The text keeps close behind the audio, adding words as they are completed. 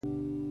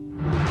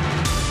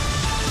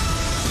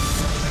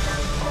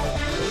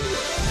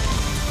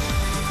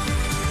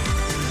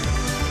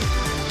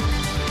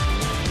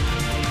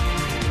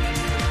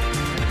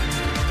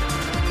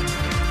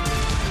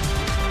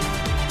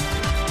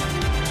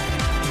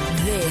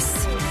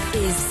This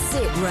is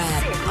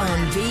SitRep on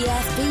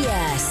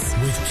VFBS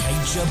with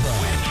Kate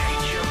Jabbar.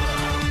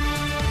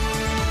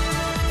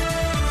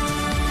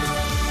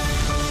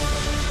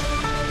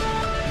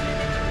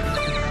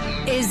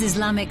 Is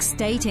Islamic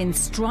State in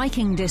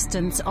striking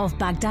distance of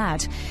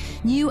Baghdad?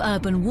 New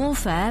urban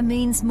warfare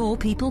means more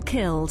people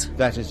killed.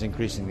 That is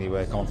increasingly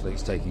where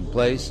conflict's taking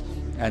place,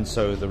 and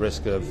so the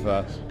risk of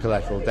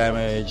collateral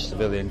damage,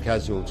 civilian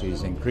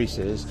casualties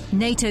increases.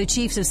 NATO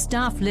Chiefs of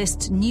Staff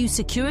list new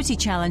security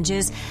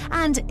challenges,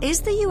 and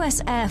is the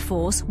US Air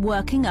Force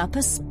working up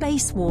a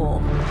space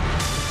war?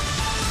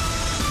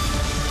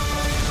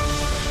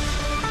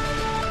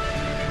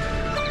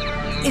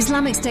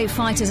 Islamic State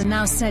fighters are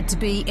now said to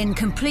be in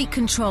complete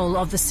control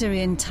of the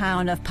Syrian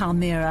town of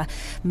Palmyra.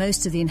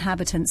 Most of the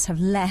inhabitants have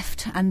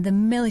left, and the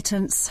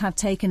militants have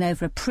taken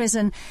over a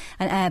prison,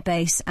 an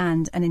airbase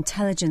and an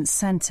intelligence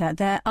centre.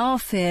 There are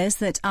fears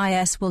that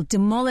IS will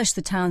demolish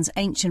the town's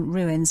ancient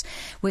ruins,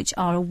 which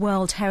are a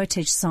World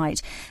Heritage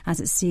Site, as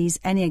it sees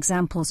any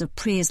examples of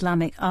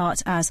pre-Islamic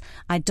art as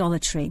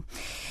idolatry.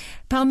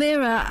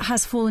 Palmyra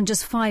has fallen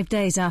just 5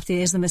 days after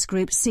the Islamist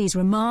group seized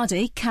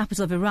Ramadi,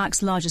 capital of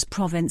Iraq's largest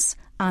province,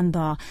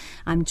 Anbar.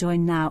 I'm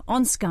joined now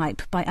on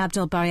Skype by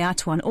Abdel Bari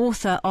Atwan,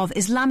 author of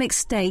Islamic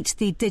State,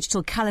 The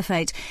Digital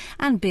Caliphate,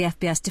 and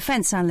BFBS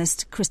defence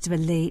analyst Christopher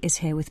Lee is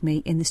here with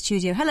me in the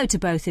studio. Hello to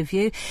both of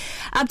you.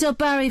 Abdel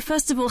Bari,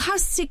 first of all, how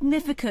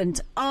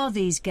significant are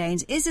these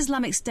gains? Is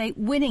Islamic State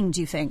winning, do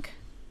you think?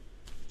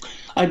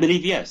 I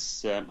believe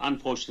yes.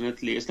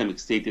 Unfortunately, Islamic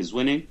State is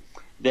winning.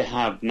 They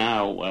have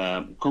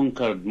now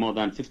conquered more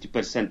than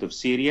 50% of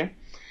Syria.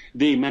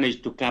 They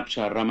managed to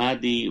capture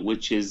Ramadi,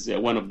 which is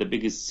one of the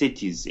biggest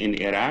cities in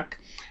Iraq,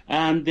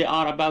 and they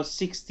are about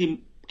 60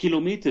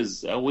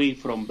 kilometers away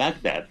from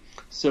Baghdad.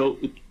 So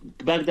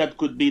Baghdad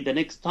could be the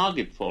next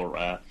target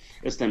for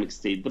Islamic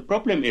State. The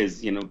problem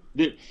is,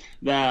 the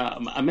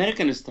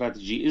American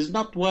strategy is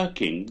not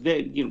working.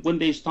 When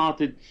they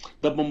started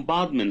the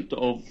bombardment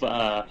of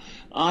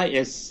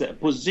IS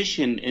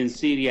position in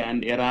Syria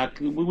and Iraq,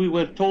 we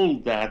were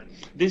told that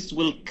this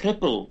will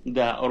cripple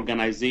the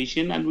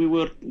organization, and we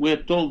were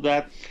told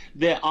that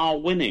they are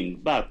winning.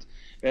 But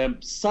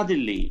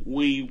suddenly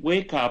we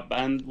wake up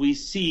and we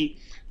see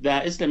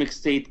the Islamic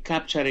State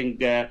capturing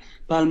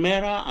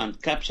Palmyra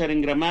and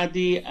capturing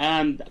Ramadi,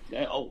 and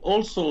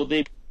also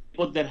they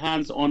put their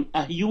hands on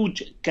a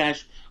huge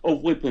cache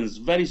of weapons,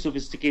 very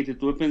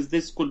sophisticated weapons.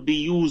 This could be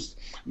used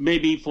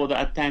maybe for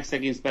the attacks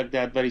against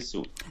Baghdad very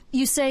soon.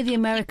 You say the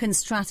American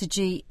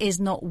strategy is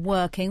not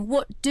working.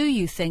 What do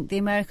you think the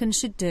Americans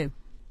should do?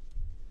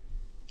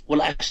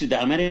 Well, actually,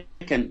 the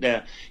American,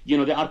 they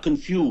are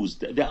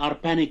confused. They are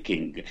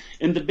panicking.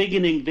 In the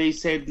beginning, they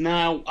said,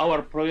 now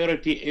our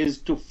priority is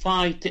to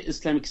fight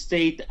Islamic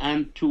State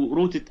and to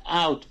root it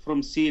out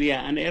from Syria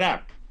and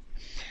Iraq.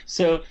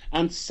 So,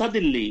 and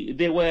suddenly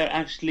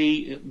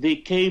they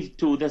caved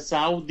to the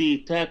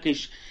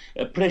Saudi-Turkish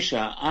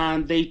pressure,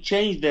 and they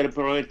changed their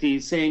priority,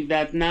 saying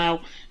that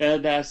now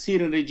the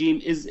Syrian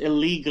regime is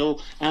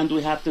illegal and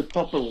we have to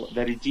topple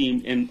the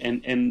regime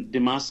in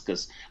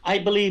Damascus. I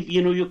believe,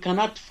 you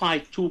cannot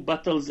fight two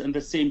battles in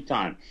the same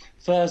time.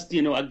 First,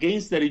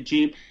 against the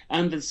regime,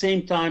 and at the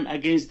same time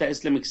against the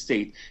Islamic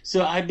State.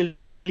 So I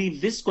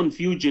believe this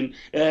confusion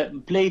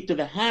played to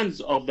the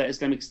hands of the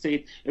Islamic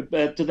State,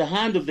 to the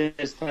hand of their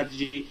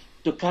strategy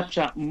to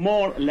capture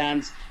more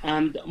lands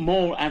and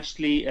more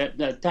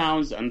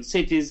towns and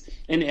cities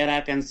in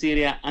Iraq and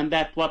Syria, and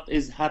that's what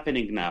is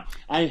happening now.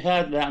 I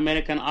heard the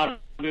Americans are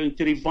going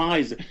to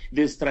revise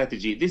this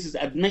strategy. This is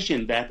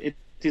admission that it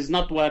is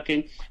not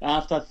working.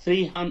 After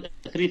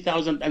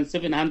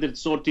 3,700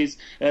 sorties,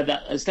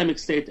 the Islamic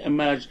State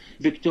emerged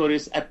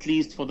victorious, at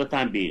least for the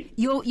time being.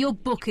 Your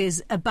book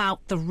is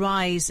about the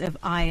rise of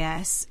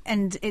IS,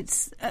 and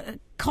it's a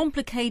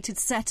complicated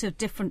set of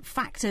different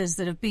factors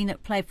that have been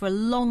at play for a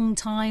long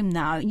time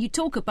now. And you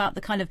talk about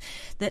the kind of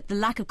the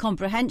lack of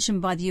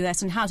comprehension by the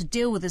US and how to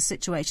deal with the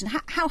situation.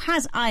 How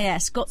has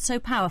IS got so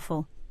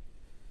powerful?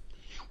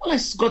 Well,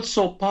 it's got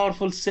so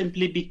powerful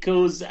simply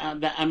because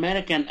the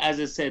American, as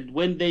I said,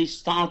 when they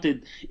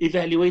started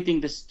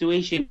evaluating the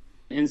situation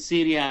in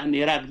Syria and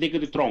Iraq, they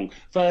got it wrong.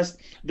 First,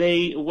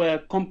 they were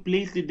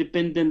completely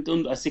dependent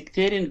on a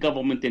sectarian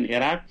government in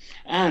Iraq,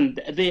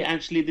 and they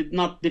actually did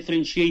not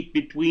differentiate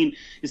between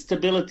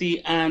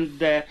stability and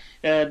the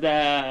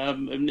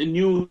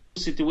new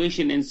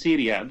situation in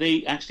Syria.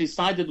 They actually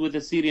sided with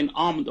the Syrian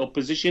armed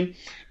opposition.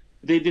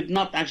 They did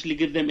not actually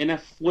give them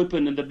enough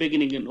weapon in the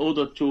beginning in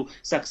order to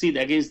succeed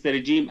against the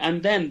regime.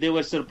 And then they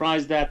were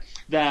surprised that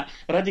the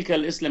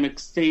radical Islamic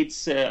State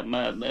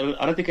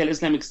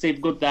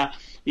got the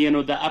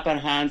upper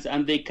hands,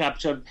 and they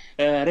captured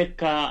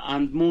Raqqa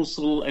and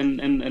Mosul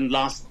in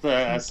last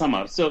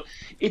summer. So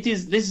this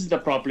is the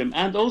problem.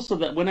 And also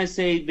that when I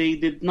say they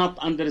did not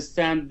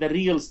understand the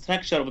real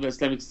structure of the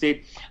Islamic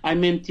State, I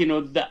meant,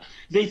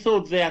 they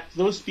thought that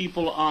those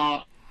people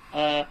are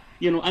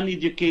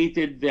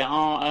uneducated, they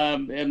are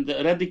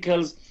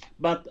radicals,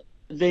 but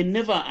they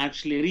never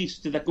actually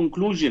reached the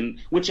conclusion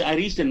which I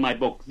reached in my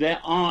book. There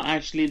are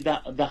actually the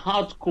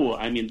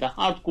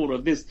hardcore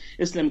of this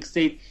Islamic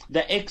State,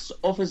 the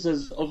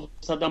ex-officers of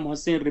Saddam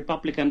Hussein,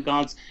 Republican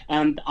Guards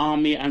and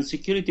army and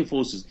security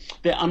forces.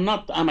 They are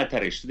not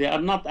amateurish. They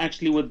are not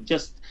actually with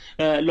just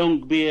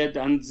long beard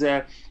and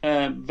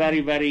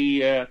very,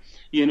 very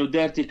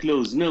dirty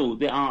clothes. No,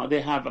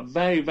 they have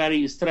very,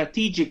 very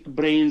strategic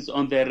brains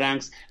on their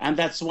ranks, and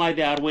that's why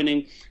they are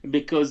winning,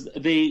 because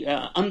they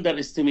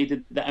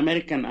underestimated the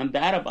American and the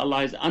Arab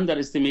allies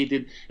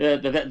underestimated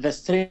the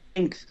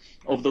strength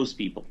of those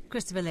people.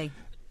 Christopher Lee.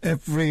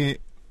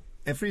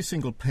 Every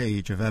single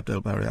page of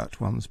Abdel Bari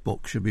Atwan's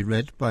book should be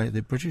read by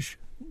the British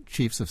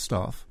Chiefs of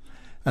Staff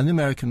and the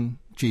American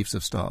Chiefs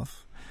of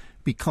Staff,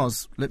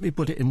 because, let me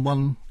put it in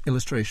one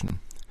illustration,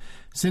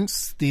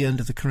 since the end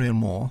of the Korean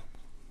War,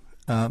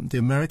 the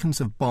Americans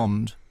have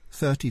bombed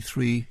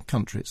 33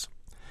 countries.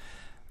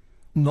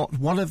 Not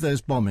one of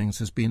those bombings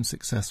has been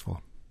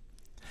successful.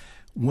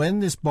 When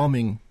this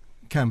bombing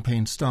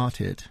campaign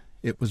started,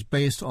 it was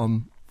based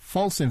on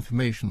false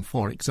information,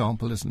 for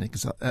example, as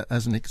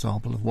an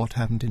example of what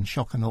happened in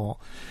shock and awe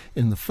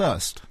in the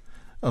first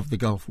of the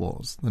Gulf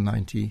Wars, the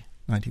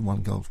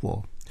 1991 Gulf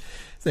War.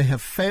 They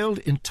have failed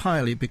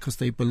entirely because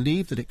they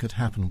believed that it could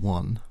happen,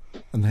 one,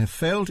 and they have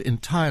failed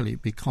entirely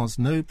because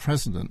no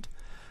president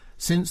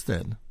since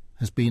then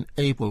has been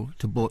able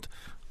to put,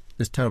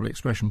 this terrible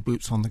expression,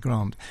 boots on the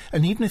ground.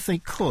 And even if they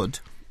could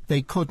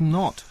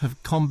not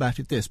have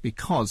combated this,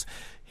 because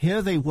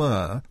here they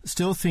were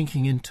still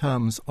thinking in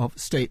terms of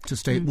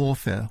state-to-state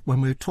warfare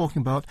when we were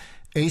talking about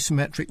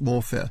asymmetric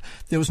warfare.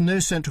 There was no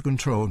central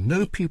control,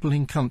 no people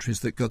in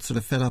countries that got sort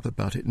of fed up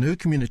about it, no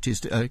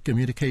communities,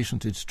 communication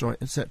to destroy,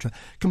 etc.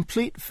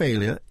 Complete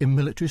failure in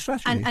military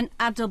strategy. And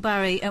Abdel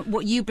Bari,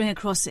 what you bring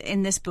across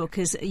in this book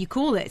is, you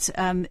call it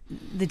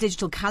the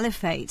digital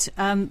caliphate.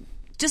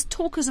 Just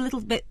talk us a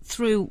little bit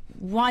through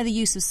why the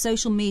use of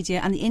social media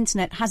and the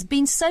internet has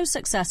been so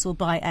successful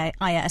by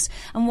IS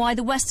and why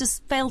the West has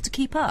failed to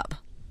keep up.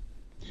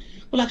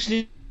 Well,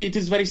 actually, it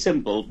is very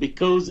simple,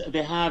 because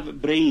they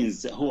have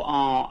brains who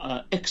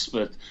are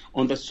expert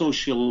on the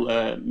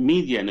social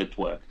media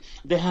network.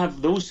 They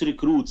have those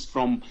recruits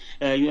from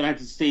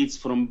United States,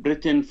 from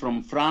Britain,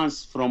 from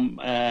France, from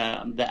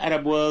the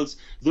Arab worlds.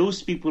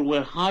 Those people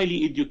were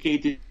highly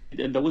educated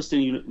in the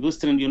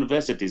Western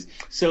universities,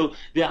 so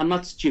they are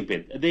not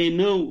stupid. They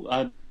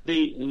know.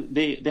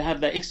 They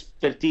have the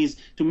expertise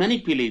to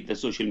manipulate the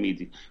social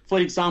media. For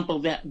example,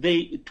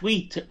 they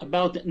tweet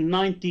about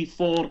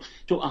 94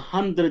 to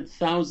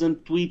 100,000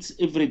 tweets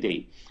every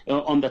day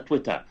on the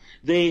Twitter.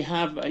 They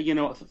have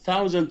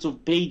thousands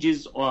of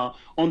pages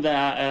on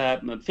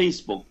the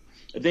Facebook.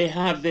 They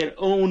have their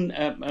own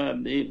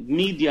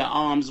media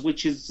arms,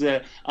 which is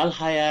Al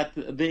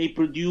Hayat. They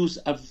produce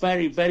a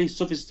very, very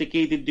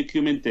sophisticated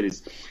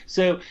documentaries.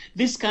 So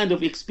this kind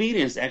of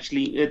experience,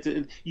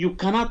 actually, you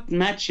cannot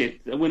match it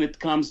when it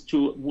comes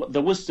to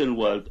the Western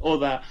world or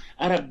the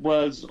Arab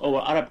worlds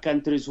or Arab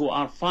countries who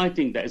are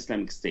fighting the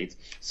Islamic State.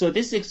 So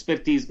this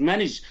expertise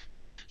managed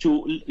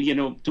to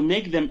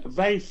make them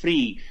very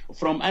free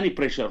from any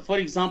pressure. For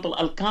example,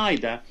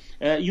 Al-Qaeda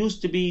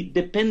used to be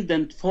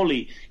dependent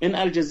fully in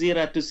Al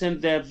Jazeera to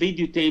send their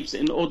videotapes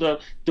in order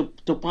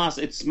to pass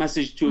its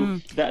message to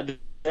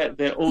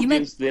their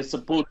audience, their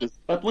supporters.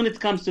 But when it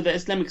comes to the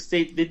Islamic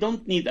State, they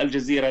don't need Al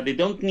Jazeera, they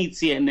don't need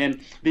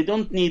CNN, they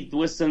don't need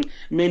Western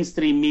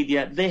mainstream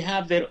media. They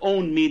have their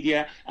own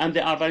media, and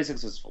they are very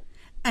successful.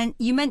 And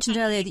you mentioned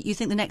earlier that you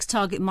think the next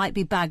target might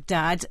be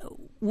Baghdad.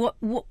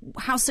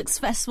 How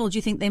successful do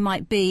you think they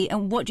might be,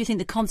 and what do you think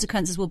the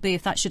consequences will be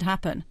if that should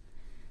happen?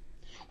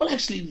 Well,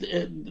 actually,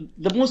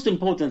 the most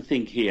important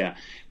thing here,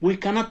 we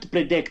cannot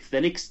predict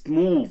the next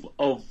move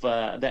of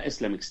the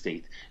Islamic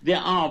State. They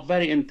are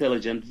very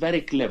intelligent,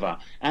 very clever,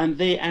 and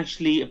they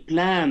actually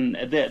plan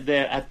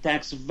their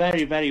attacks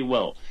very, very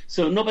well.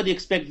 So nobody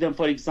expects them,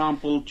 for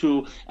example,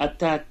 to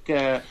attack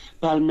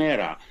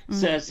Palmyra,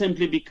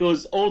 simply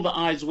because all the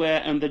eyes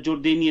were on the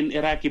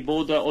Jordanian-Iraqi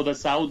border or the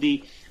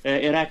Saudi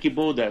Iraqi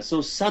border.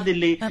 So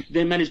suddenly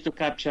they managed to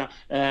capture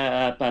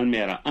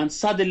Palmyra, and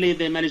suddenly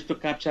they managed to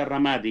capture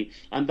Ramadi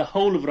and the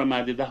whole of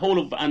Ramadi, the whole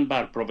of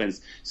Anbar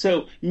province.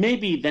 So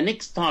maybe the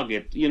next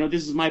target,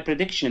 this is my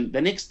prediction,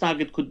 the next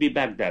target could be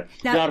Baghdad.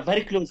 They are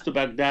very close to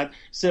Baghdad,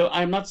 so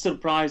I'm not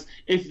surprised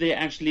if they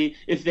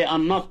are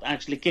not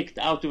actually kicked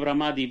out of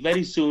Ramadi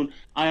very soon.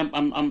 I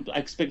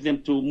expect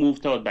them to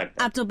move toward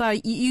Baghdad. Abdel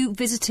Bari, you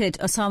visited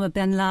Osama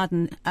bin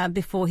Laden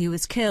before he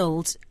was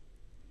killed.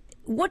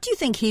 What do you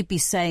think he'd be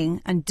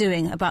saying and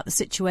doing about the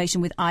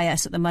situation with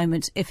IS at the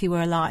moment if he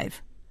were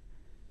alive?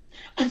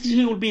 I think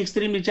he would be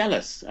extremely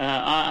jealous.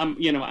 I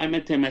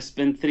met him. I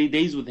spent 3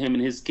 days with him in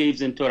his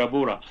caves in Tora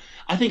Bora.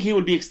 I think he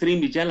would be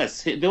extremely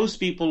jealous. Those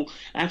people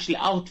actually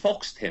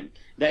outfoxed him.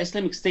 The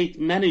Islamic State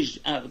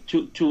managed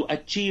to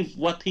achieve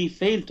what he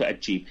failed to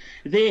achieve.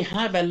 They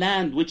have a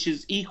land which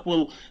is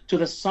equal to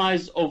the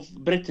size of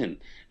Britain.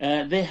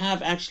 They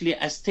have actually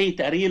a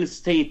real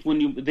state,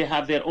 they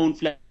have their own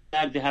flag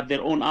They have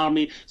their own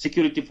army,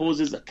 security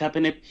forces,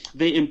 cabinet.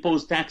 They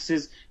impose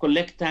taxes,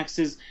 collect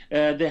taxes.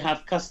 They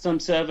have custom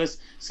service.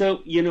 So,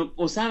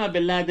 Osama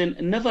bin Laden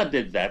never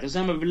did that.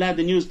 Osama bin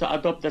Laden used to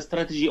adopt the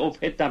strategy of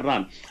hit and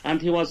run.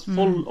 And he was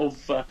full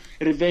of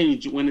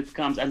revenge when it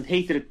comes and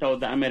hatred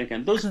toward the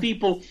American. Those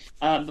people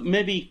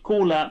maybe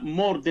cooler,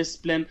 more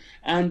disciplined,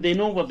 and they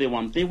know what they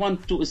want. They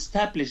want to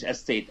establish a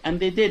state. And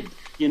they did.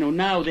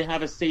 Now they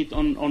have a state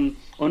on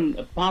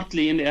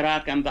partly in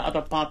Iraq and the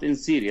other part in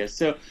Syria.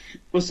 So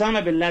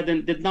Osama bin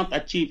Laden did not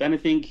achieve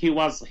anything. He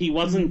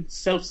wasn't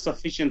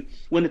self-sufficient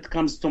when it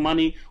comes to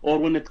money or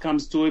when it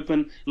comes to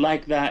weapon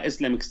like the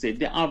Islamic State.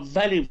 They are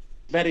very,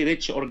 very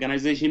rich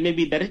organization,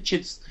 maybe the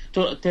richest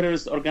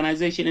terrorist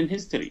organization in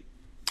history.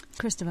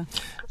 Christopher.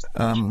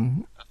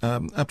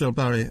 Abdel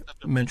Bari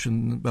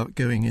mentioned about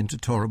going into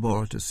Tora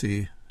Bora to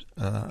see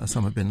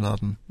Osama bin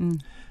Laden.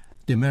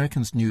 The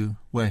Americans knew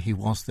where he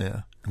was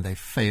there, and they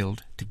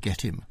failed to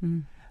get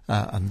him.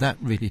 And that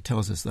really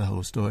tells us the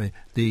whole story.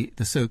 The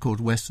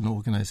so-called Western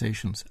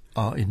organizations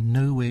are in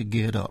no way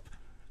geared up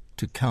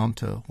to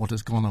counter what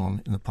has gone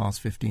on in the past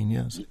 15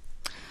 years.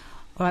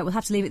 All right, we'll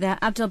have to leave it there.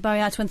 Abdel Bari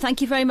Atwan,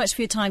 thank you very much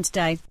for your time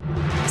today.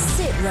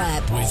 Sit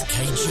Rep with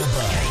Kate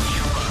Jabbar.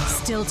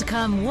 Still to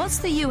come, what's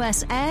the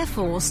US Air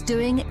Force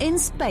doing in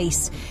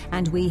space?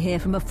 And we hear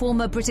from a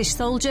former British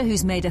soldier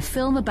who's made a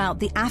film about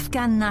the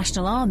Afghan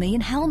National Army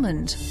in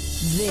Helmand.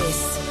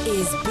 This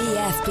is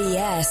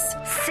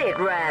BFBS Sit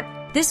Rep.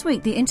 This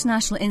week, the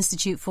International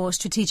Institute for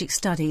Strategic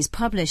Studies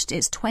published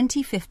its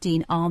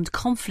 2015 Armed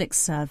Conflict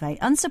Survey.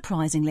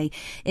 Unsurprisingly,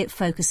 it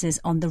focuses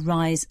on the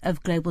rise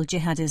of global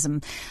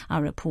jihadism.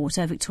 Our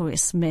reporter, Victoria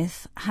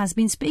Smith, has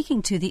been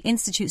speaking to the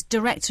Institute's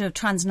Director of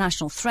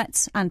Transnational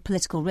Threats and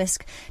Political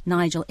Risk,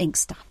 Nigel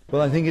Inkster.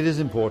 Well, I think it is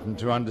important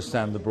to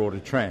understand the broader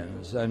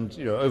trends. And,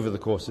 over the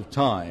course of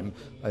time,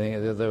 I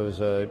think there was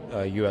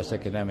a US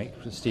academic,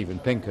 Steven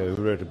Pinker,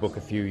 who wrote a book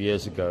a few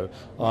years ago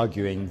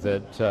arguing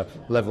that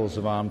levels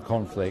of armed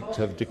conflict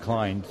have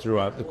declined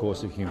throughout the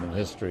course of human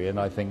history. And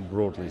I think,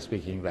 broadly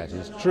speaking, that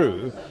is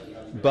true.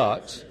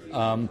 But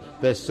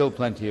there's still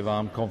plenty of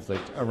armed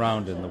conflict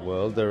around in the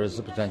world. There is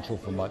the potential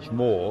for much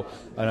more.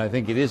 And I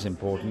think it is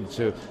important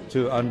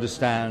to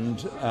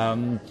understand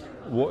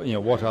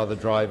what are the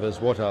drivers,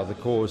 what are the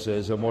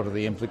causes, and what are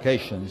the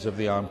implications of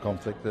the armed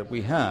conflict that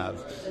we have.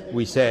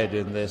 We said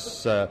in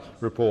this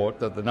report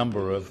that the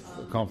number of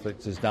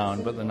conflicts is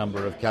down, but the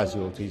number of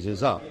casualties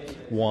is up.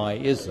 Why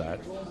is that?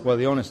 Well,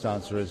 the honest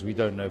answer is we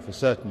don't know for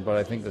certain, but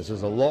I think this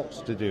has a lot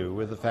to do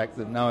with the fact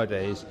that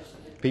nowadays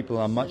people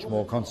are much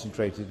more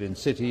concentrated in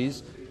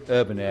cities,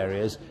 urban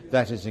areas.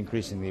 That is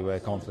increasingly where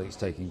conflict's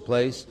taking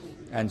place.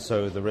 And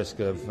so the risk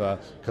of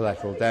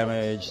collateral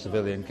damage,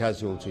 civilian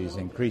casualties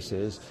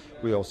increases.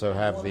 We also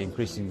have the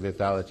increasing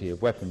lethality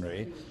of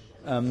weaponry.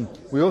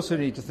 We also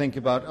need to think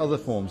about other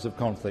forms of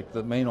conflict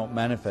that may not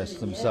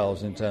manifest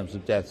themselves in terms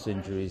of deaths,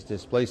 injuries,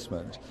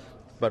 displacement,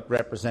 but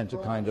represent a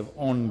kind of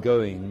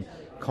ongoing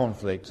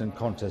conflict and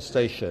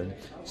contestation,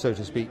 so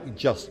to speak,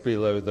 just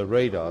below the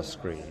radar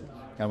screen.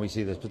 And we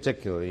see this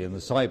particularly in the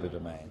cyber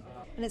domain.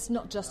 And it's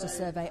not just a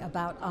survey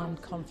about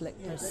armed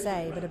conflict per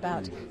se, but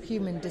about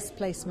human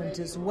displacement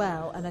as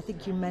well. And I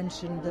think you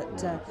mentioned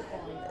that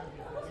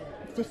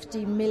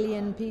 50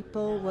 million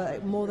people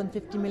more than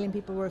 50 million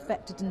people were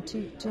affected in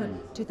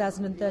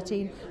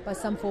 2013 by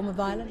some form of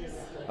violence.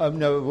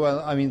 No,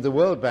 well, I mean, the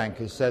World Bank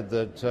has said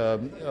that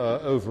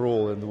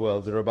overall in the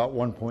world there are about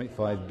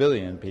 1.5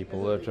 billion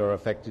people that are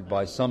affected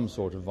by some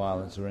sort of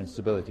violence or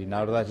instability.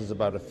 Now, that is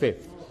about a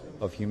fifth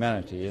of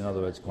humanity, in other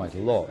words, quite a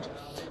lot.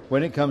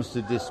 When it comes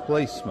to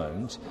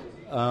displacement,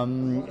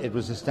 it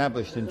was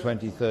established in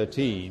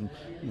 2013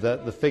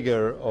 that the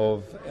figure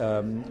of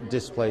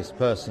displaced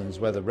persons,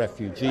 whether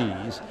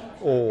refugees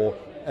or,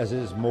 as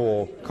is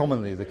more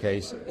commonly the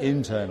case,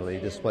 internally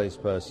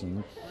displaced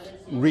person,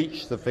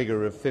 reached the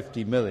figure of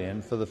 50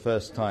 million for the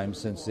first time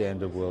since the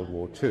end of World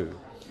War II.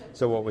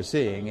 So what we're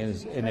seeing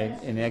is an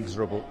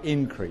inexorable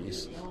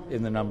increase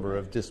in the number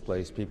of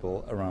displaced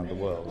people around the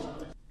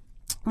world.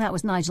 That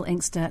was Nigel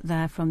Inkster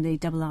there from the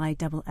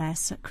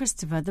IISS.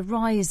 Christopher, the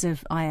rise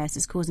of IS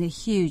is causing a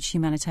huge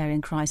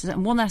humanitarian crisis,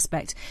 and one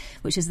aspect,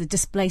 which is the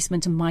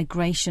displacement and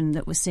migration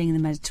that we're seeing in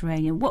the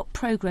Mediterranean. What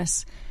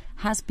progress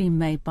has been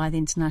made by the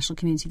international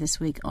community this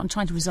week on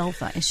trying to resolve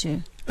that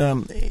issue?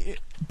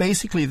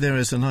 Basically, there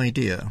is an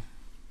idea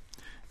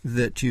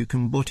that you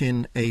can put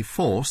in a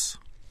force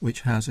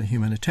which has a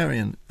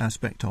humanitarian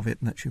aspect of it,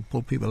 and that you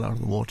pull people out of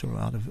the water or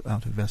out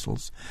of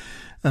vessels.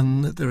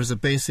 And that there is a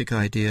basic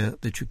idea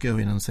that you go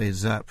in and, say,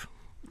 zap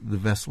the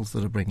vessels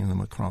that are bringing them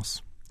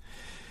across.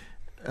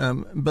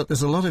 But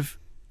there's a lot of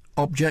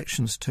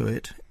objections to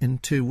it in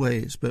two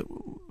ways. But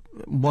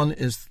one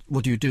is,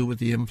 what do you do with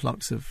the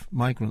influx of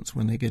migrants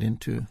when they get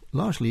into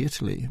largely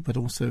Italy, but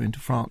also into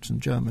France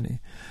and Germany?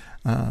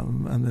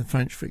 And the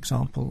French, for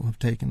example, have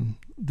taken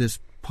this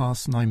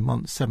past 9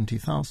 months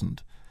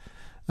 70,000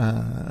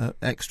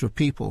 extra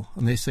people,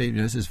 and they say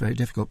this is very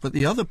difficult. But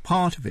the other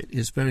part of it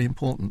is very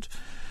important,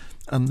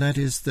 and that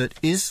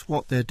is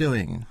what they're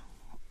doing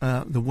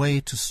the way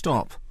to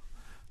stop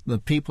the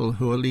people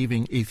who are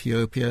leaving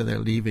Ethiopia, they're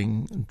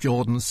leaving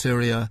Jordan,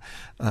 Syria,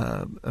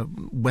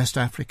 West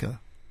Africa,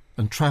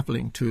 and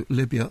travelling to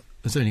Libya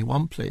as only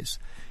one place.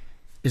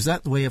 Is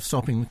that the way of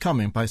stopping them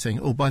coming, by saying,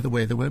 oh, by the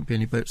way, there won't be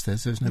any boats there,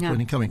 so there's no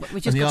point in coming?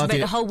 We've just got to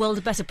make the whole world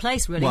a better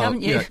place, really,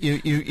 haven't you? Yeah,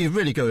 you've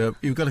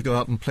got to go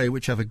out and play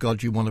whichever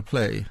god you want to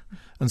play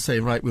and say,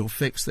 right, we'll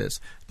fix this.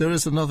 There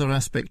is another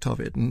aspect of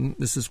it, and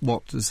this is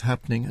what is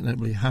happening, and it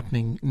will be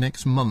happening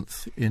next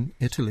month in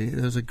Italy.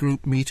 There's a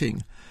group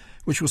meeting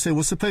which will say,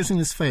 well, supposing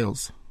this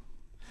fails,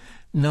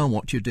 now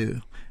what you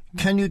do?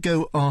 Can you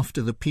go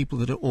after the people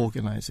that are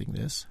organising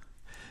this?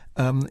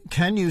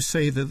 Can you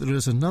say that there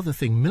is another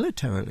thing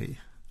militarily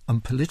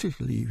and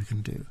politically you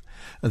can do?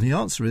 And the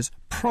answer is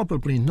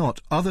probably not,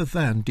 other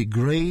than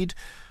degrade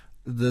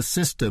the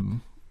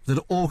system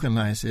that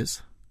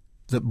organises,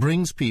 that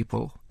brings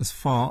people as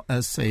far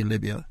as, say,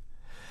 Libya,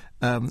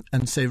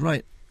 and say,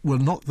 right, we'll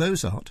knock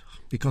those out,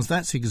 because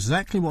that's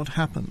exactly what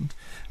happened.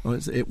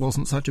 It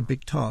wasn't such a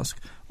big task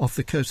off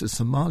the coast of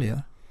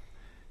Somalia.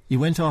 You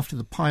went after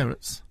the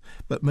pirates,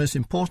 but most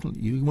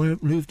importantly, you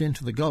moved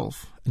into the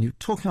Gulf and you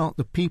took out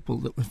the people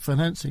that were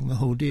financing the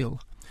whole deal.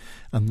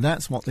 And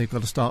that's what they've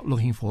got to start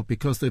looking for,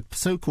 because the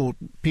so-called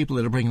people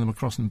that are bringing them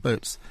across in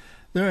boats,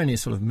 they're only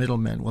sort of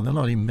middlemen. Well, they're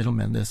not even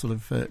middlemen. They're sort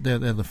of they're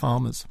the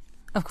farmers.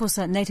 Of course,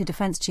 NATO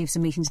defence chiefs are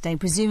meeting today.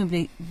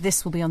 Presumably,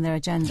 this will be on their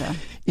agenda.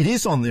 It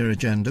is on their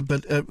agenda,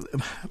 but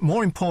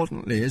more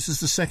importantly, this is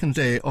the second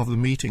day of the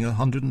meeting,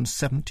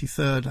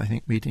 173rd, I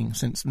think, meeting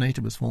since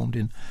NATO was formed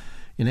in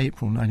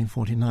April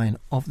 1949,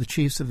 of the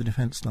chiefs of the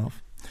defence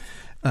staff.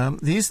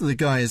 These are the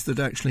guys that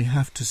actually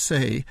have to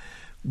say,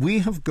 we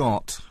have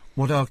got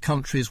what our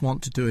countries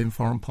want to do in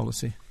foreign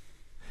policy.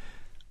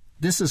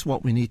 This is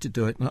what we need to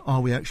do it, and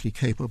are we actually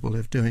capable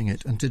of doing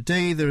it? And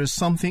today there is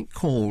something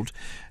called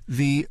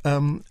the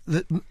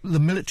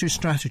military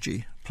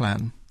strategy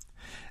plan.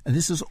 And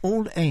this is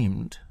all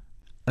aimed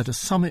at a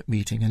summit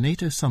meeting, a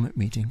NATO summit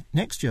meeting,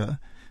 next year,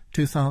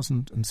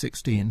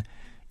 2016,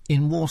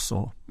 in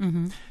Warsaw.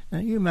 Mm-hmm. Now,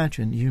 you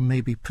imagine you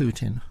may be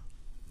Putin,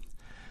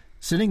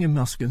 sitting in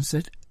Moscow, and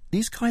said,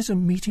 these guys are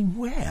meeting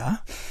where?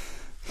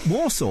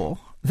 Warsaw?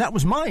 That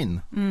was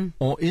mine,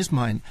 or is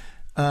mine.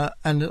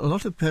 And a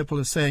lot of people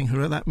are saying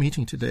who are at that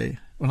meeting today,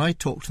 when I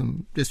talk to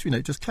them,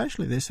 just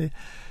casually, they say,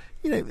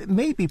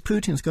 maybe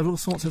Putin's got all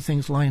sorts of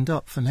things lined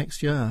up for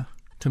next year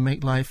to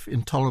make life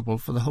intolerable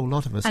for the whole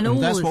lot of us. And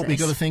that's what we've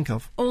got to think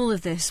of. All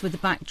of this with the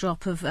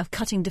backdrop of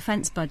cutting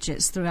defence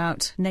budgets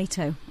throughout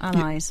NATO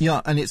allies.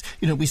 Yeah, and it's,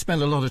 we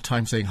spend a lot of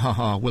time saying,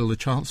 will the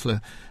Chancellor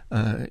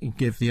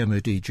give the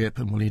MOD jip,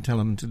 and will he tell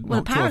them to Well,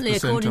 apparently,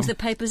 according to the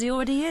papers, he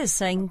already is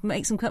saying,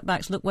 make some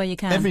cutbacks, look where you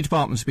can. Every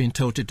department's been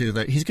told to do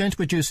that. He's going to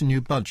produce a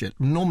new budget.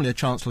 Normally a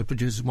Chancellor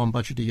produces one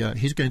budget a year.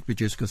 He's going to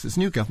produce, because it's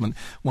new government,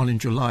 one in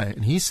July.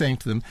 And he's saying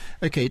to them,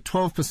 OK,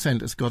 12%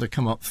 has got to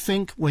come up.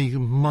 Think where you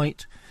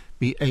might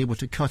be able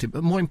to cut it,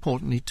 but more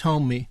importantly, tell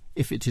me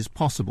if it is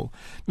possible.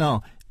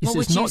 Now, what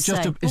would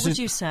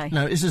you say?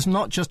 No, this is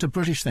not just a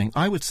British thing.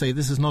 I would say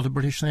this is not a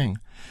British thing.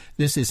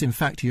 This is, in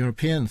fact, a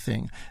European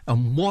thing.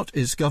 And what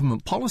is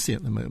government policy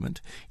at the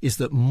moment is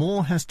that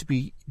more has to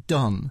be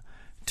done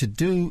to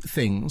do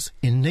things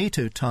in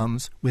NATO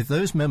terms with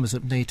those members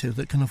of NATO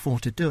that can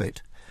afford to do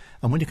it.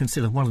 And when you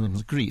consider one of them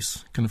is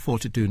Greece, can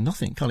afford to do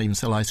nothing, can't even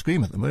sell ice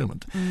cream at the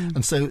moment.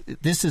 And so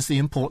this is the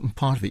important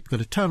part of it. You've got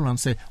to turn around and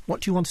say,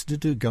 what do you want us to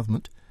do,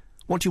 government?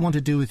 What do you want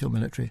to do with your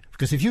military?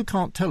 Because if you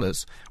can't tell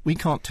us, we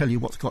can't tell you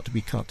what's got to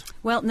be cut.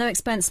 Well, no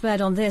expense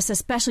spared on this. A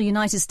special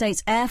United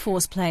States Air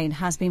Force plane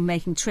has been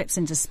making trips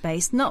into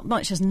space. Not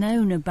much is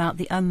known about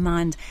the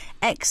unmanned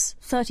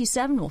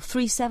X-37 or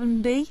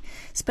 37B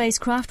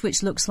spacecraft,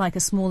 which looks like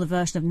a smaller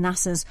version of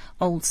NASA's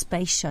old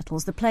space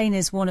shuttles. The plane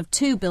is one of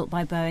two built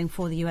by Boeing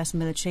for the US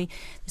military.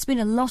 There's been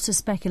a lot of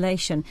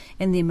speculation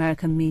in the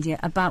American media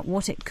about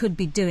what it could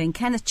be doing.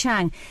 Kenneth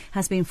Chang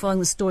has been following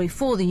the story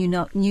for the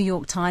New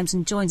York Times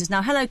and joins us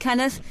now. Hello,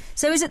 Kenneth.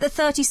 So is it the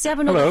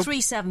 37 or the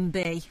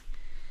 37B?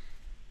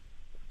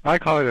 I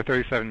call it a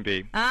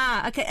 37B.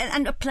 Ah, OK.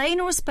 And a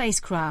plane or a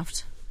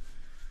spacecraft?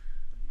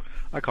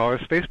 I call it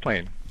a space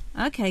plane.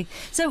 OK.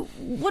 So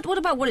what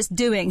about what it's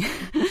doing?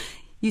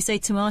 You say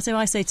tomato,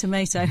 I say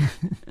tomato.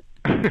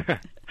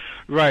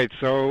 Right.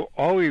 So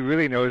all we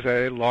really know is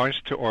that it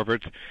launched to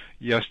orbit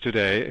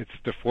yesterday. It's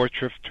the fourth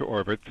trip to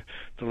orbit.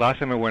 The last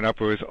time it went up,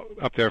 it was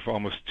up there for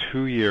almost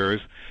 2 years.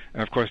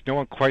 And, of course, no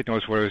one quite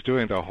knows what it was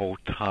doing the whole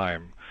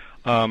time.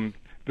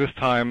 This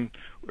time,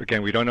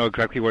 again, we don't know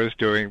exactly what it's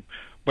doing.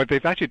 But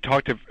they've actually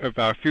talked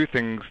about a few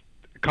things,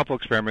 a couple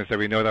experiments that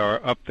we know that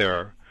are up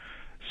there.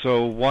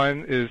 So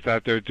one is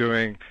that they're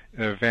doing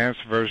an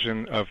advanced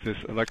version of this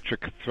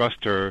electric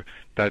thruster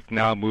that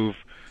now move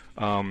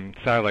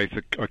satellites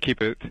or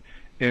keep it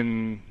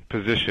in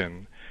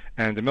position.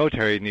 And the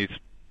military needs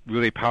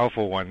really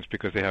powerful ones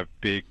because they have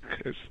big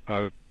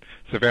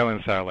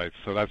surveillance satellites.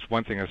 So that's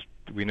one thing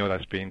we know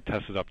that's being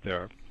tested up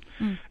there.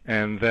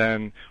 And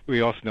then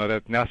we also know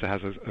that NASA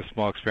has a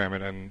small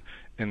experiment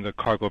in the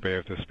cargo bay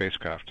of the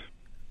spacecraft.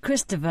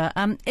 Christopher,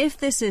 if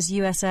this is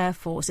US Air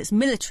Force, it's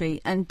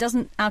military, and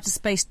doesn't Outer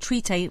Space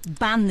Treaty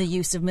ban the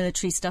use of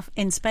military stuff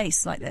in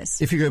space like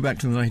this? If you go back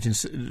to the late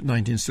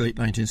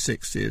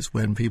 1960s,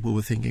 when people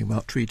were thinking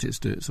about treaties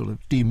to sort of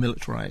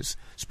demilitarize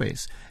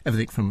space,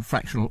 everything from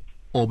fractional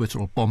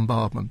orbital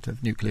bombardment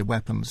of nuclear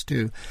weapons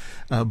to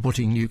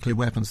putting nuclear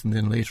weapons, and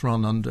then later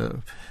on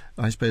under,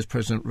 I suppose,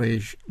 President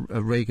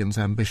Reagan's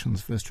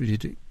ambitions for a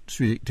strategic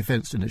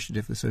defence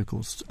initiative, the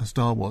so-called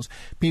Star Wars,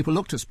 people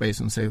looked at space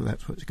and say, well,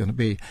 that's what it's going to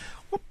be.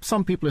 What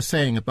some people are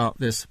saying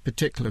about this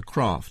particular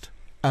craft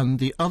and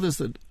the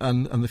others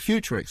and the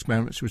future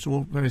experiments, which are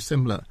all very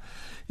similar,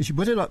 is you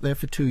put it up there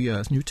for 2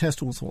 years and you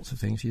test all sorts of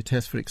things. You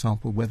test, for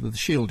example, whether the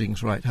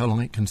shielding's right, how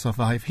long it can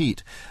survive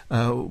heat,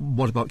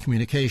 what about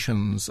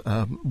communications,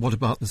 what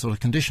about the sort of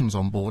conditions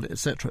on board,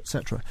 etc.,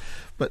 etc.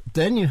 But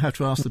then you have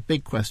to ask the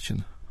big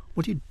question,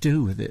 what do you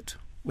do with it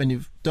when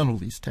you've done all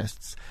these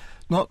tests?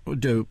 Not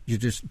do you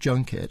just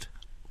junk it.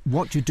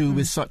 What do you do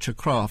with such a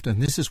craft?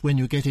 And this is when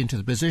you get into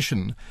the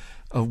position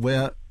of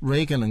where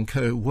Reagan and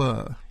co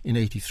were in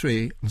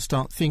 1983 and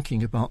start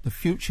thinking about the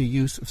future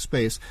use of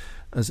space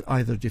as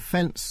either a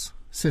defence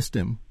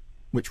system,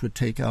 which would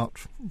take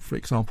out, for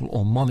example,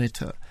 or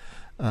monitor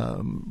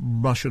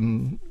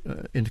Russian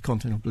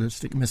intercontinental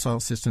ballistic missile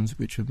systems,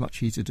 which are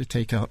much easier to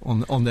take out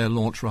on their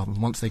launch rather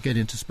than once they get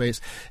into space,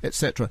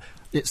 etc.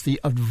 It's the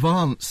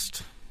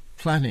advanced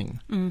planning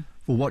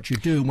for what you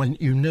do when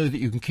you know that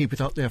you can keep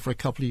it up there for a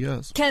couple of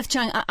years. Kenneth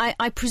Chang,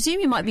 I presume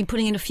you might be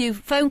putting in a few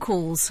phone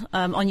calls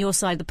on your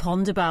side of the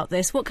pond about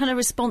this. What kind of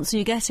response are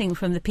you getting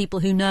from the people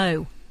who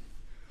know?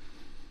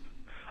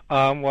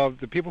 Well,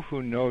 the people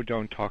who know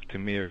don't talk to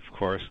me, of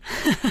course.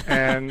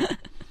 And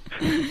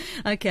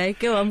okay,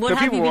 go on. What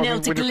have you been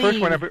able to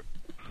glean?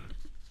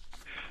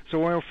 So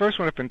when we first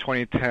went up in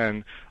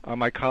 2010,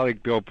 my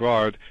colleague Bill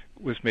Broad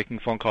was making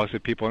phone calls to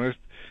people,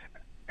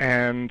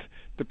 and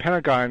the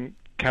Pentagon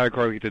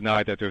categorically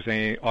denied that there was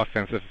any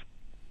offensive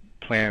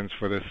plans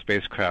for this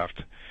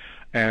spacecraft.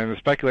 And the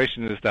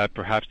speculation is that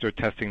perhaps they're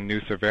testing new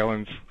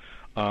surveillance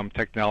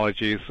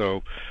technology,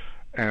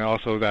 and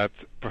also that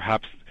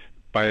perhaps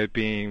by it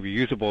being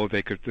reusable,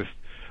 they could just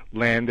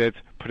land it,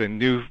 put a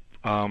new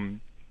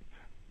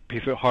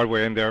piece of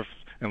hardware in there,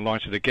 and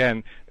launch it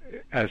again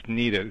as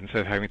needed, instead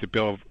of having to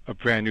build a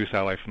brand new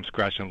satellite from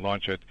scratch and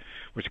launch it,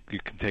 which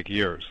can take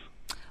years.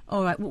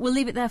 All right, we'll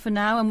leave it there for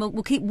now, and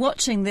we'll keep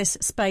watching this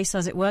space,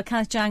 as it were.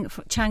 Kenneth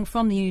Chang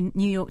from the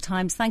New York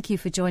Times, thank you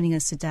for joining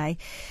us today.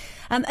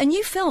 A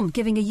new film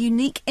giving a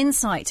unique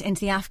insight into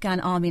the Afghan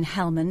army in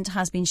Helmand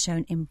has been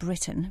shown in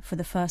Britain for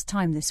the first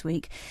time this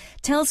week.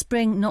 Tell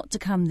Spring Not to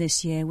Come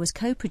This Year was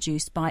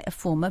co-produced by a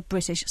former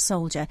British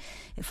soldier.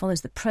 It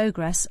follows the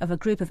progress of a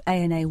group of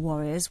ANA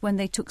warriors when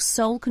they took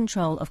sole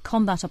control of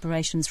combat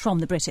operations from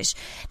the British.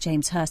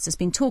 James Hurst has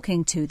been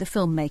talking to the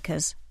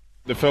filmmakers.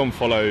 The film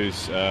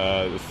follows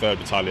the 3rd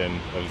Battalion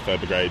of the 3rd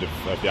Brigade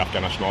of the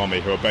Afghan National Army,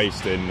 who are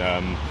based in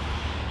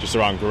just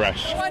around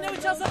Goresh.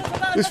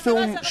 This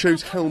film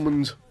shows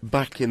Helmand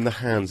back in the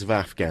hands of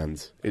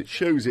Afghans. It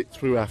shows it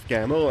through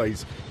Afghan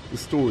eyes, the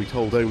story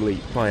told only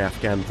by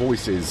Afghan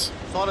voices.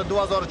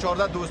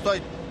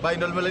 The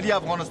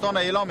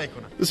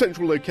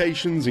central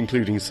locations,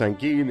 including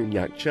Sangin and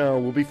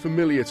Yakhchal, will be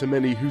familiar to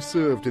many who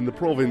served in the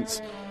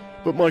province.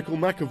 But Michael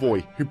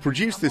McAvoy, who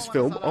produced this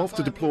film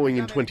after deploying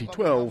in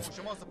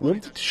 2012,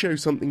 wanted to show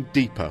something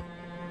deeper.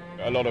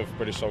 A lot of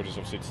British soldiers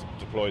obviously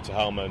deployed to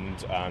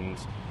Helmand and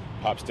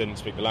perhaps didn't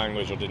speak the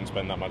language or didn't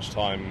spend that much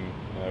time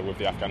with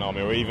the Afghan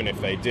army, or even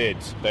if they did,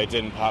 they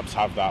didn't perhaps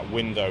have that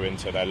window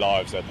into their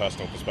lives, their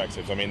personal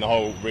perspectives. I mean, the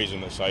whole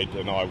reason that Saeed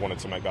and I wanted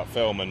to make that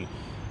film and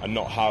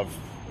not have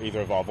either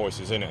of our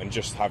voices in it and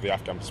just have the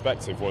Afghan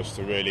perspective was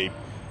to really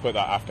put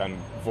that Afghan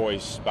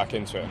voice back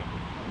into it.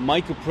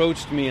 Mike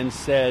approached me and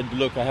said,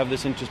 look, I have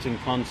this interesting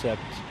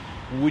concept.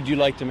 Would you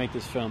like to make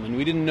this film? And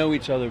we didn't know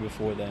each other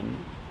before then.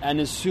 And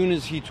as soon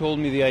as he told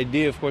me the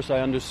idea, of course, I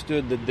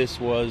understood that this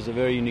was a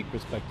very unique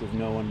perspective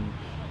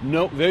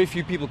very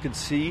few people could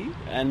see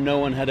and no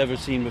one had ever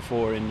seen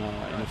before in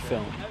a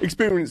film.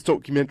 Experienced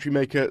documentary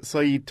maker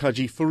Saeed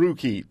Taji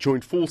Faruqi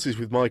joined forces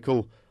with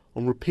Michael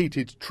on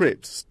repeated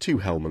trips to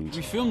Helmand.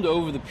 We filmed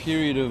over the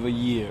period of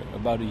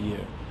about a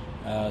year.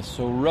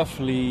 So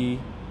roughly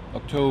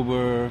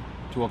October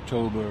to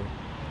October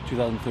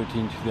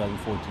 2013,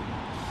 2014.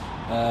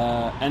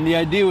 And the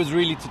idea was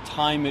really to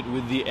time it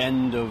with the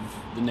end of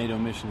the NATO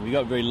mission. We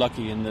got very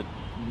lucky in that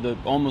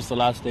almost the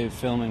last day of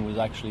filming was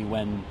actually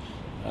when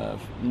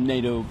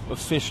NATO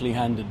officially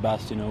handed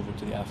Bastion over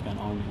to the Afghan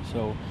army.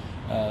 So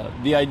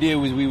the idea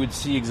was we would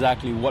see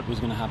exactly what was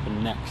going to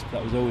happen next.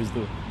 That was always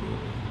the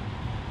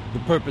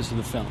purpose of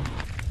the film.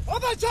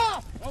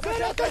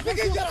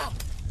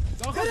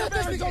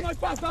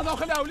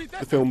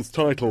 The film's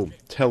title,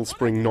 Tell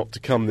Spring Not to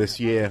Come This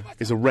Year,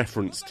 is a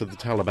reference to the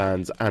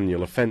Taliban's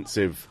annual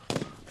offensive.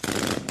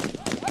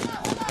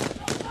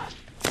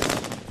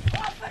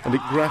 And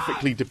it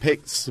graphically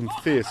depicts some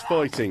fierce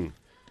fighting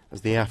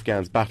as the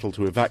Afghans battle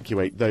to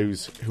evacuate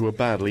those who are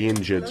badly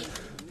injured.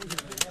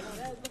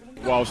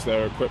 whilst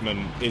their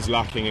equipment is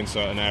lacking in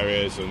certain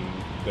areas and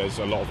there's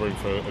a lot of room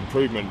for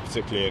improvement,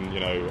 particularly in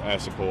air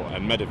support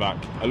and medevac,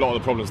 a lot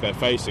of the problems they're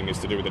facing is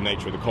to do with the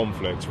nature of the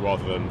conflict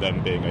rather than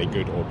them being a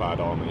good or bad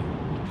army.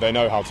 They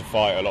know how to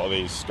fight. A lot of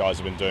these guys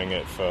have been doing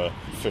it for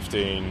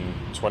 15,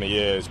 20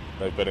 years.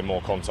 They've been in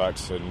more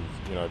contacts and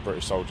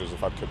British soldiers have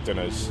had cooked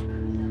dinners.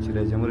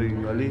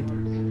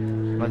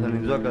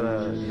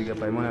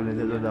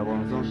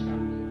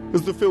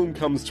 As the film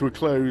comes to a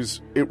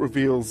close, it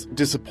reveals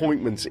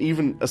disappointment,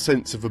 even a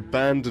sense of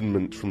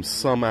abandonment from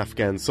some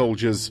Afghan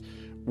soldiers,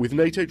 with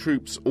NATO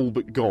troops all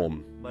but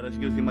gone.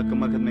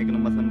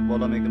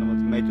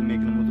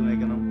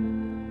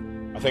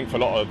 I think for a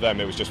lot of them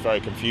it was just very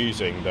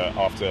confusing that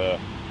after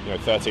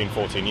 13,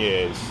 14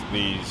 years,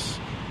 these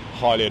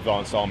highly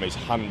advanced armies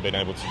hadn't been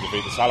able to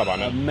defeat the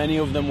Taliban. Many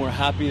of them were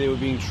happy they were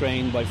being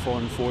trained by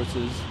foreign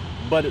forces,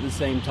 but at the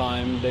same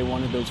time they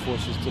wanted those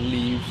forces to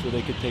leave so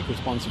they could take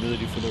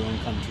responsibility for their own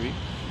country.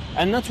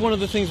 And that's one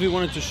of the things we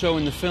wanted to show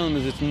in the film,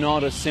 is it's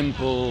not a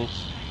simple,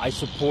 I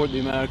support the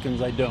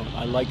Americans, I don't.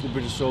 I like the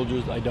British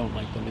soldiers, I don't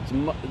like them.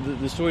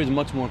 The story is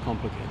much more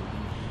complicated.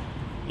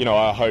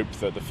 I hope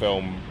that the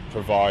film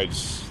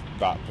provides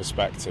that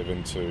perspective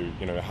into,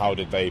 how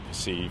did they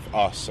perceive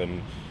us,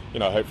 and,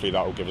 hopefully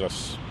that will give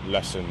us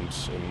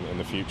lessons in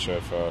the future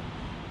for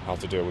how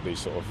to deal with these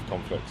sort of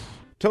conflicts.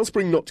 Tell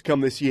Spring Not to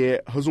Come this year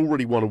has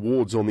already won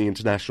awards on the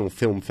International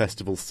Film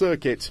Festival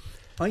circuit,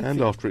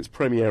 and after its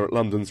premiere at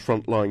London's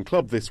Frontline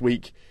Club this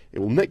week, it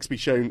will next be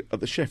shown at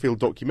the Sheffield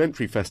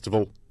Documentary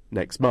Festival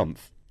next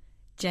month.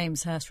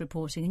 James Hurst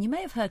reporting, and you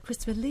may have heard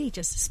Christopher Lee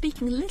just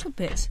speaking a little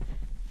bit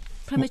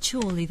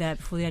prematurely there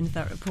before the end of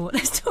that report.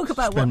 Let's talk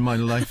about Spend my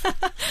life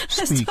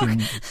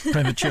speaking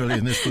prematurely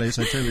in this place,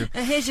 I tell you.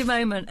 Here's your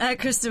moment.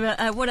 Christopher,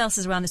 what else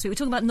is around this week? We're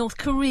talking about North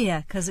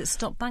Korea, because it's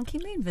stopped Ban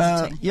Ki-moon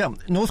visiting.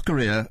 North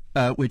Korea,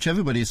 which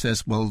everybody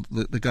says, well,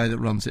 the guy that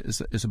runs it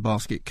is a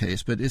basket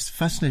case, but it's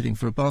fascinating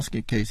for a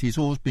basket case. He's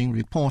always being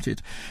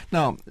reported.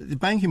 Now,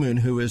 Ban Ki-moon,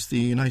 who is the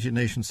United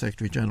Nations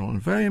Secretary General, and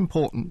a very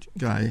important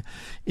guy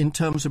in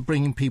terms of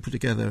bringing people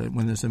together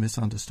when there's a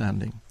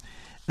misunderstanding,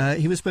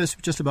 he was supposed to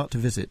be just about to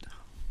visit.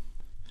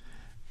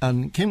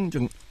 And Kim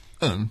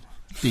Jong-un,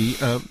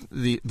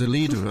 the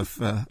leader of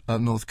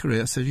North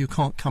Korea, said, you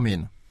can't come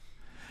in.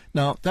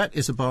 Now, that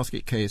is a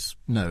basket case,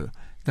 no.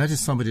 That is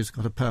somebody who's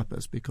got a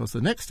purpose, because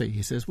the next day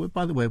he says, well,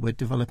 by the way, we're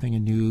developing a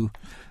new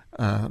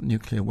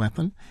nuclear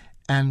weapon,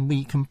 and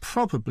we can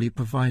probably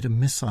provide a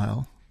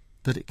missile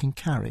that it can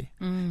carry.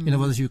 In other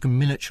words, you can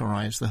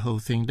miniaturize the whole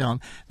thing down.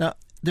 Now,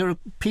 there are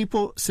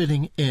people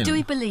sitting in. Do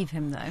we believe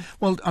him, though?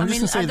 Well, I'm just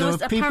going to say there are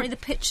people. Apparently, the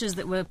pictures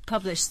that were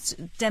published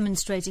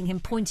demonstrating him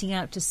pointing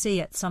out to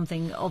sea at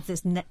something of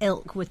this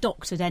ilk were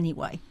doctored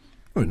anyway.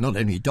 Well, not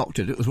only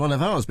doctored, it was one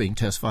of ours being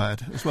test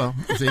fired as well.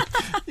 You see?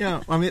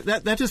 Yeah, I mean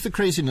that is the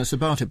craziness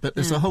about it. But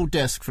there's a whole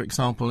desk, for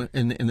example,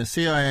 in the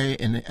CIA,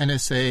 in the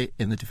NSA,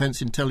 in the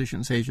Defence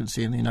Intelligence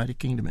Agency in the United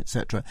Kingdom,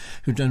 etc.,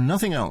 who do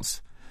nothing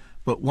else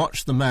but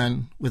watch the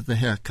man with the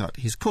haircut.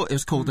 It's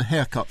called the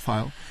Haircut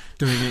File,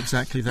 doing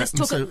exactly that.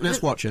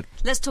 Let's watch it.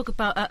 Let's talk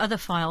about other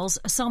files,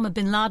 Osama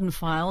bin Laden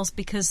files,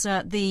 because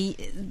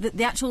the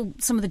actual,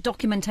 some of the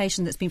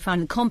documentation that's been found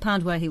in the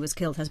compound where he was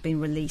killed has been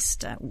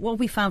released. What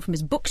we found from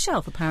his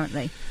bookshelf,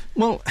 apparently.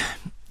 Well,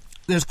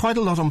 there's quite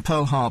a lot on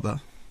Pearl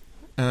Harbor.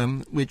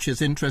 Which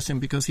is interesting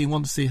because he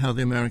wants to see how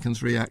the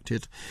Americans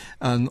reacted,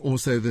 and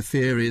also the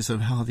theories of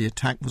how the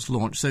attack was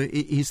launched. So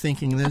he's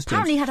thinking there's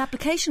apparently he had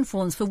application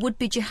forms for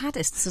would-be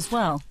jihadists as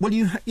well. Well,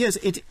 yes,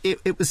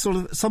 it was sort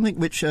of something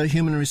which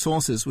human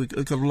resources, we've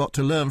got a lot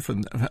to learn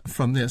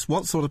from this.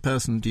 What sort of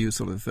person do you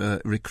sort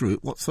of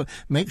recruit?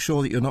 Make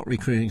sure that you're not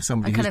recruiting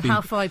somebody and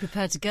how far are you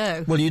prepared to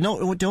go? Well, you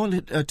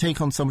don't take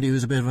on somebody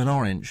who's a bit of an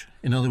orange.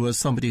 In other words,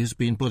 somebody who's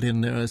been put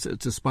in there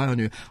to spy on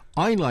you.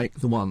 I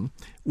like the one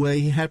where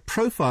he had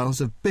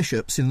profiles of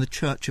bishops in the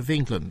Church of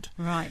England.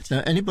 Right.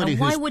 Now,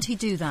 why would he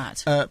do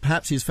that?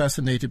 Perhaps he's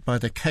fascinated by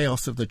the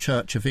chaos of the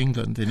Church of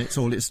England in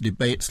all its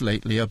debates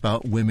lately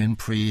about women,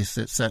 priests,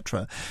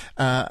 etc.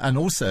 And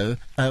also,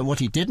 what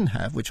he didn't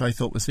have, which I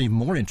thought was even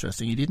more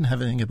interesting, he didn't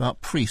have anything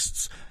about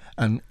priests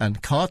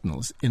and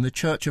cardinals in the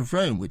Church of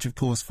Rome, which have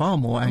caused far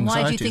more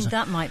anxieties. Why do you think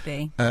that might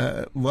be?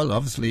 Well,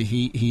 obviously,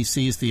 he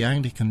sees the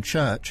Anglican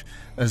Church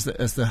as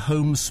the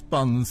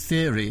homespun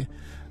theory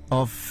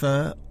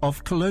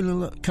of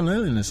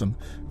colonialism,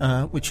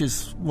 which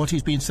is what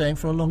he's been saying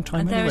for a long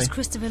time anyway. And there is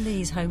Christopher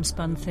Lee's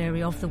homespun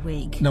theory of the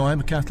week. No, I'm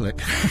a Catholic.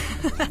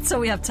 That's all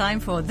we have time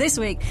for this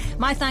week.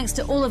 My thanks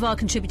to all of our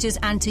contributors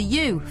and to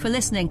you for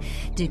listening.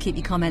 Do keep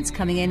your comments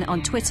coming in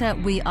on Twitter.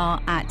 We are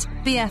at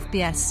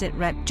BFBS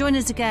SitRep. Join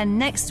us again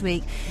next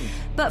week.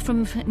 But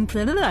from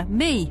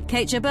me,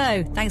 Kate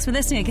Jabot, thanks for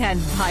listening again.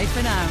 Bye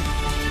for now.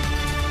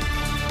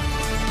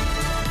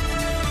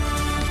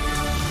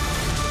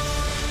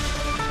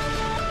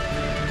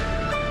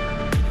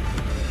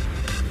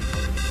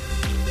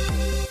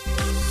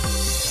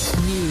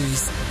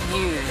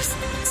 News,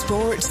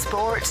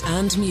 sport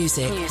and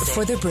music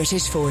for the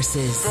British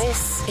forces.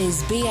 This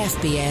is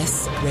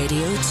BFBS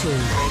Radio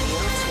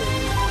 2.